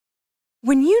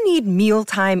When you need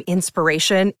mealtime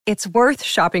inspiration, it's worth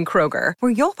shopping Kroger,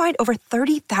 where you'll find over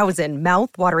 30,000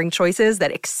 mouth-watering choices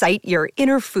that excite your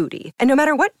inner foodie. And no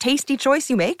matter what tasty choice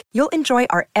you make, you'll enjoy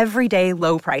our everyday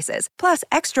low prices, plus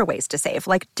extra ways to save,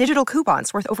 like digital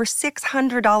coupons worth over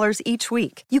 $600 each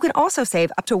week. You can also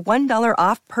save up to $1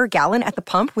 off per gallon at the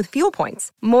pump with fuel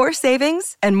points. More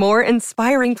savings and more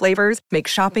inspiring flavors make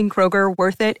shopping Kroger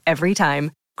worth it every time.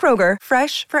 Kroger,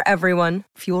 fresh for everyone.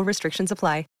 Fuel restrictions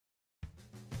apply.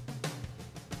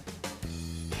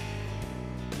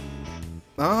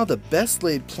 The best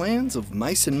laid plans of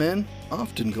mice and men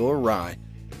often go awry.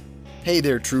 Hey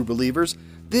there, true believers.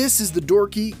 This is the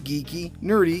Dorky, Geeky,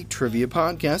 Nerdy Trivia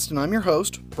Podcast, and I'm your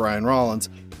host, Brian Rollins.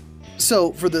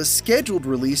 So, for the scheduled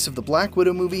release of the Black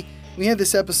Widow movie, we had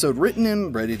this episode written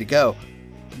and ready to go.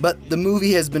 But the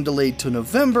movie has been delayed to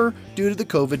November due to the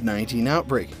COVID-19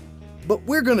 outbreak. But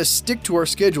we're going to stick to our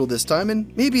schedule this time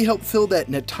and maybe help fill that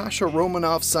Natasha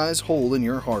Romanoff-sized hole in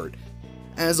your heart.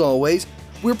 As always,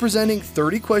 we're presenting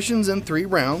 30 questions in 3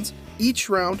 rounds, each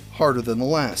round harder than the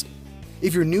last.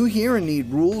 If you're new here and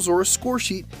need rules or a score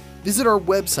sheet, visit our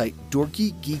website,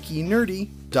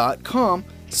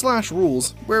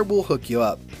 dorkygeekynerdy.com/rules, where we'll hook you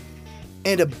up.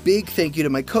 And a big thank you to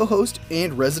my co-host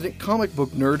and resident comic book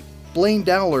nerd, Blaine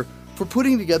Dowler, for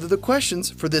putting together the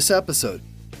questions for this episode.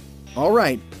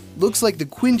 Alright, looks like the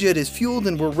Quinjet is fueled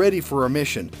and we're ready for our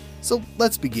mission, so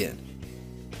let's begin.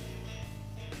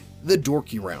 The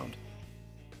Dorky Round.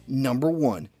 Number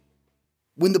 1.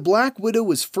 When the Black Widow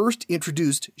was first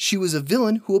introduced, she was a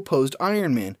villain who opposed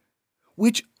Iron Man.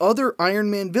 Which other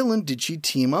Iron Man villain did she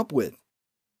team up with?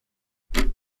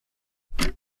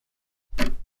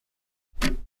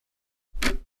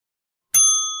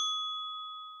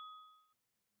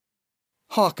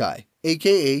 Hawkeye,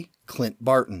 aka Clint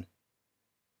Barton.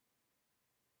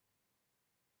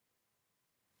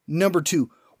 Number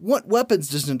 2. What weapons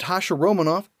does Natasha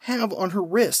Romanoff have on her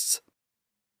wrists?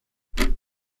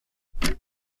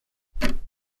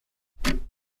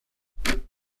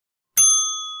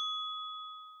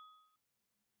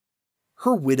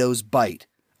 Her Widow's Bite,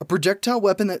 a projectile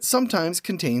weapon that sometimes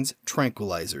contains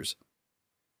tranquilizers.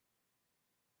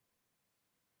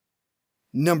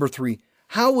 Number 3.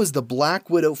 How was the Black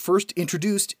Widow first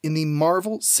introduced in the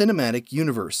Marvel Cinematic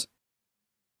Universe?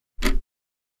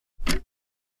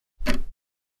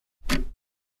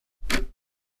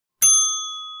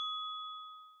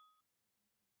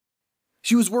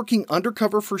 She was working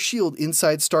undercover for S.H.I.E.L.D.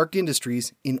 inside Stark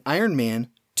Industries in Iron Man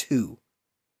 2.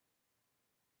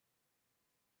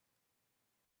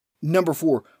 Number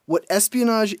 4. What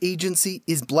espionage agency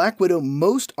is Black Widow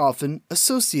most often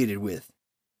associated with?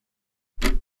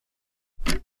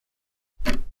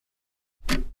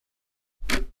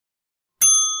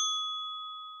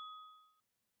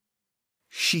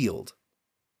 S.H.I.E.L.D.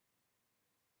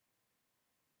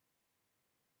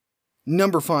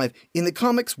 Number 5. In the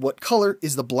comics, what color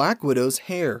is the Black Widow's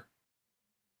hair?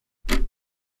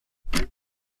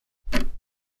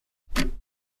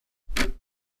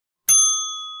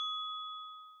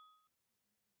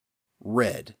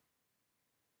 Red.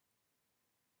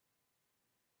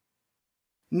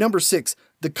 Number 6.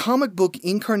 The comic book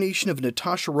incarnation of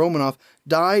Natasha Romanoff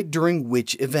died during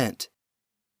which event?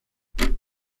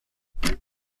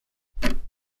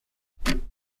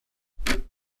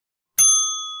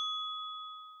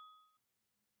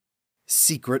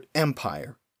 Secret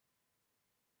Empire.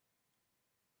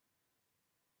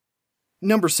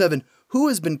 Number 7. Who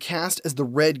has been cast as the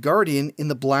Red Guardian in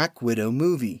the Black Widow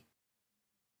movie?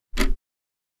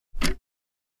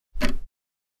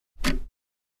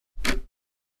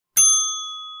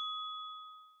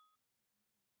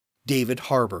 David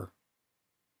Harbour.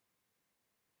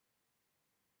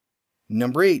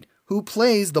 Number 8. Who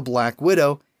plays the Black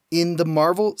Widow in the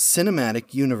Marvel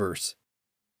Cinematic Universe?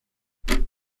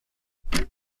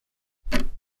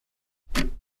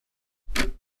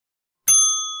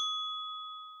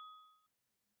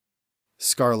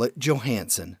 Scarlett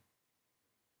Johansson.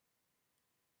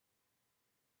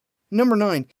 Number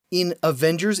 9. In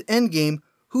Avengers Endgame,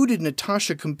 who did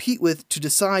Natasha compete with to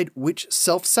decide which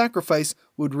self-sacrifice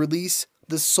would release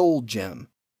the Soul Gem?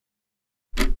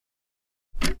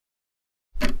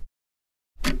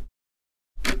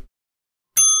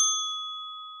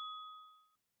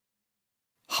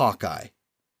 Hawkeye.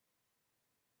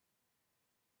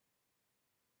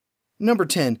 Number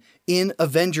 10. In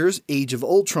Avengers Age of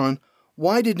Ultron,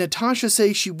 why did Natasha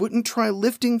say she wouldn't try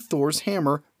lifting Thor's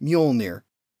hammer, Mjolnir?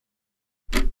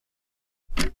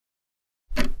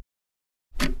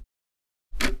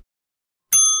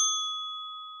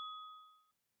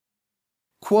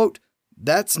 Quote,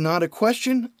 "That's not a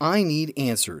question I need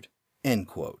answered." End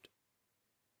quote.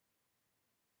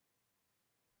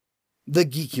 The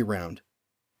Geeky Round.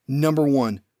 Number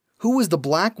 1. Who was the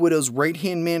Black Widow's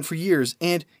right-hand man for years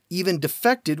and even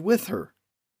defected with her?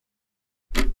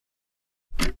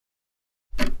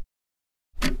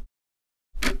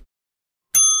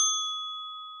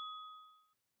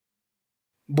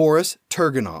 Boris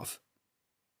Turgenev.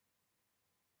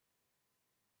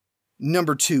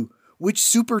 Number 2. Which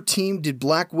super team did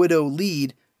Black Widow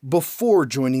lead before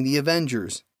joining the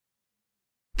Avengers?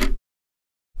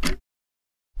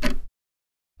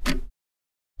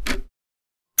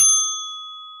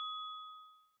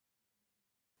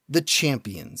 The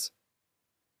Champions.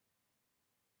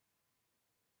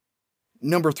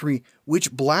 Number 3.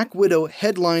 Which Black Widow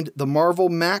headlined the Marvel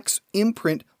Max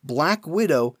imprint Black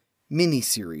Widow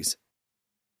miniseries?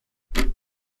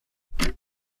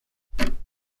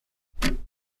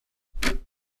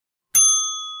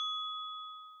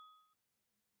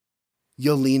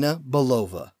 Yelena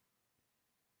Belova.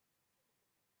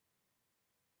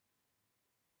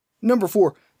 Number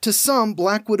 4. To some,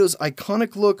 Black Widow's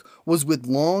iconic look was with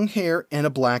long hair and a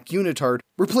black unitard,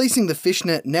 replacing the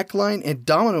fishnet neckline and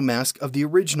domino mask of the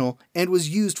original, and was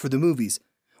used for the movies.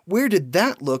 Where did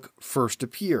that look first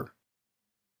appear?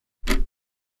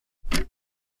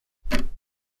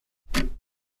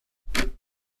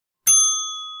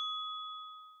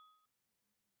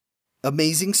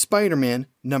 Amazing Spider-Man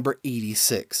number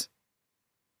 86.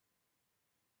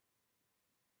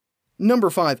 Number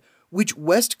 5. Which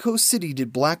West Coast city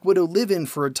did Black Widow live in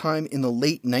for a time in the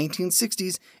late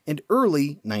 1960s and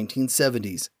early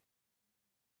 1970s?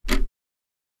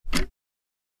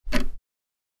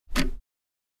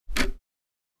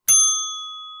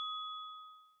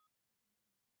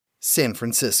 San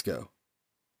Francisco.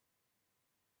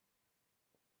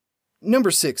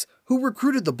 Number 6. Who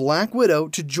recruited the Black Widow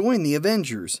to join the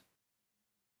Avengers?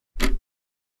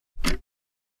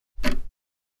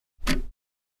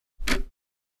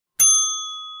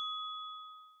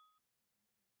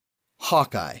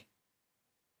 Hawkeye.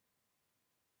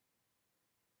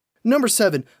 Number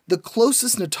 7. The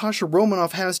closest Natasha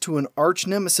Romanoff has to an arch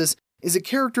nemesis is a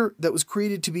character that was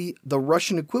created to be the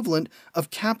Russian equivalent of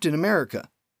Captain America.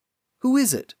 Who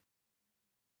is it?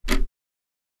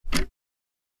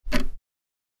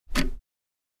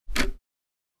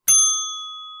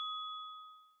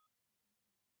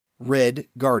 Red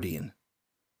Guardian.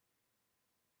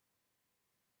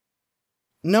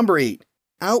 Number 8.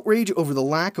 Outrage over the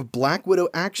lack of Black Widow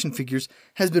action figures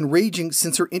has been raging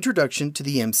since her introduction to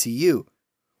the MCU.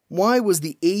 Why was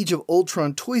the Age of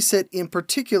Ultron toy set in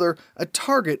particular a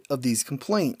target of these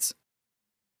complaints?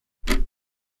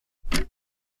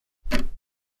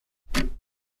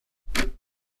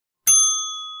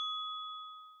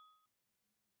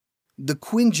 The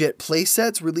Quinjet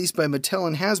playsets released by Mattel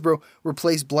and Hasbro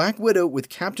replaced Black Widow with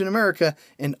Captain America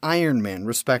and Iron Man,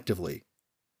 respectively.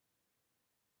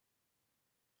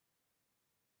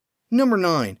 Number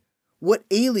 9. What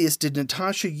alias did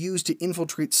Natasha use to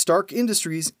infiltrate Stark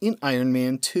Industries in Iron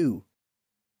Man 2?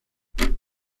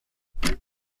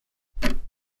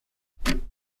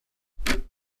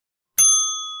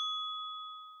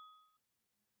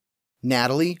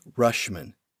 Natalie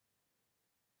Rushman.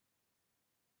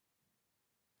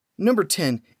 Number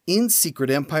 10. In Secret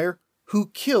Empire, who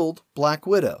killed Black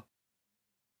Widow?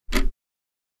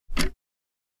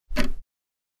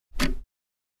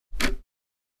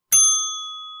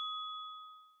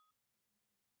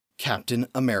 Captain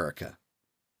America.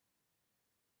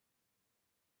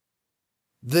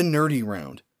 The Nerdy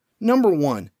Round. Number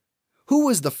 1. Who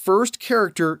was the first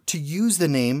character to use the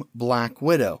name Black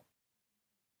Widow?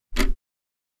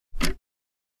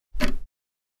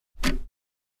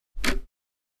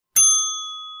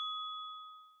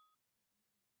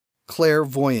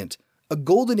 Clairvoyant, a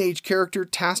Golden Age character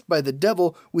tasked by the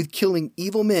devil with killing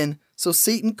evil men so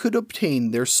Satan could obtain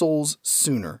their souls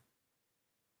sooner.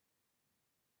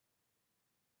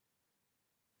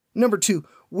 Number 2.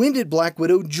 When did Black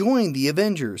Widow join the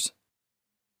Avengers?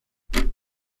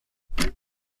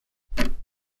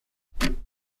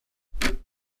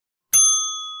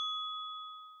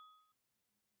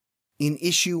 In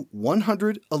issue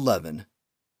 111.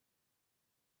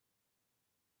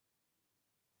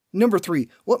 Number 3.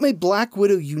 What made Black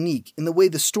Widow unique in the way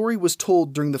the story was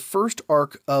told during the first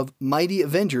arc of Mighty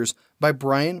Avengers by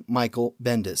Brian Michael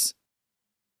Bendis?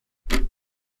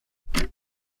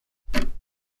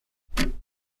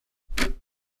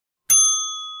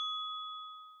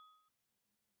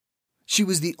 She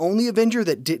was the only Avenger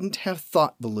that didn't have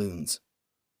thought balloons.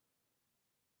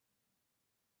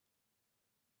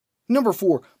 Number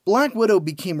 4. Black Widow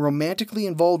became romantically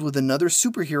involved with another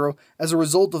superhero as a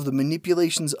result of the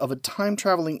manipulations of a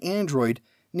time-traveling android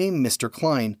named Mr.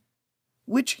 Klein.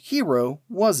 Which hero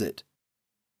was it?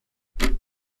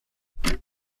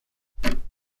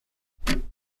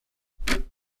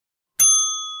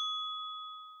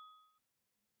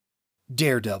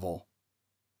 Daredevil.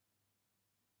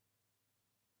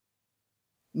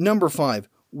 Number 5.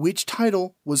 Which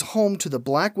title was home to the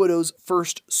Black Widow's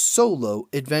first solo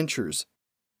adventures?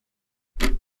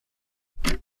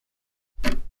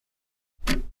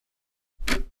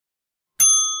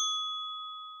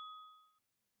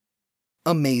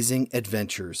 Amazing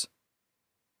Adventures.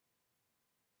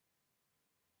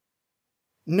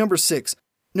 Number 6.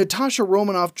 Natasha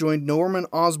Romanoff joined Norman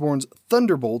Osborn's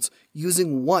Thunderbolts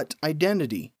using what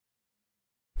identity?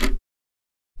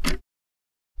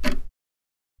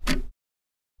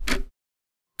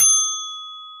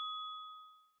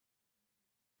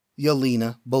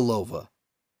 Yelena Belova.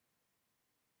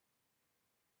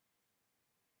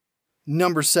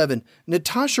 Number 7.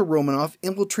 Natasha Romanoff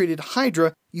infiltrated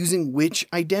Hydra using which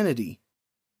identity?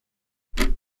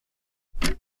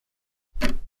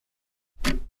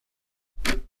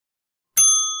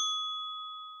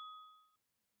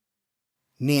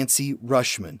 Nancy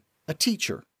Rushman, a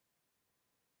teacher.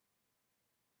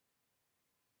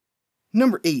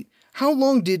 Number 8. How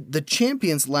long did The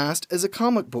Champions last as a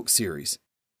comic book series?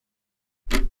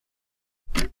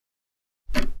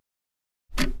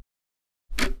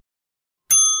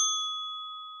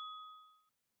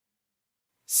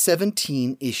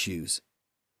 "17 issues.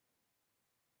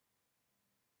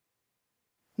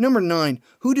 Number 9.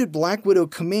 Who did Black Widow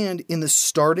command in the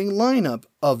starting lineup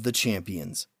of The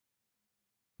Champions?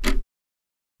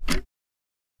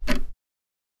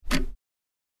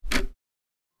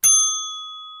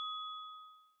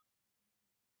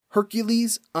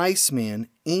 Hercules, Iceman,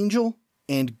 Angel,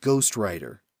 and Ghost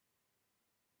Rider.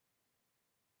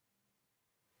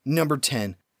 Number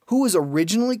 10. Who was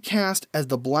originally cast as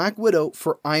the Black Widow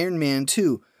for Iron Man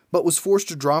 2, but was forced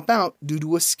to drop out due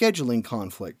to a scheduling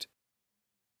conflict?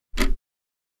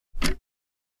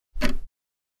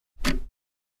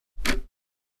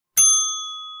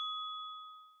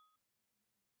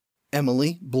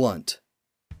 Emily Blunt.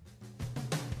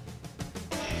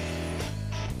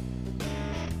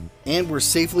 And we're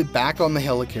safely back on the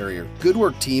helicarrier. Good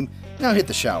work, team. Now hit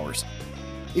the showers.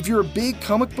 If you're a big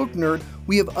comic book nerd,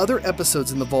 we have other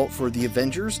episodes in the vault for The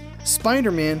Avengers,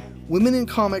 Spider-Man, Women in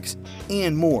Comics,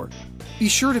 and more. Be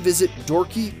sure to visit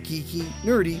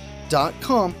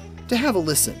dorkygeekynerdy.com to have a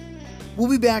listen. We'll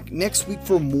be back next week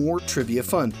for more trivia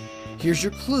fun. Here's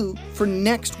your clue for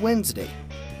next Wednesday.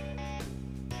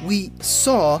 We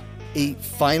saw a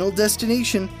Final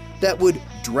Destination that would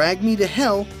drag me to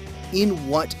hell in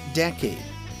what decade?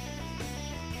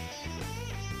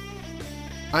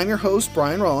 I'm your host,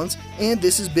 Brian Rollins, and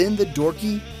this has been the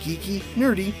Dorky, Geeky,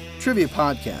 Nerdy Trivia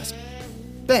Podcast.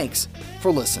 Thanks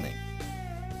for listening.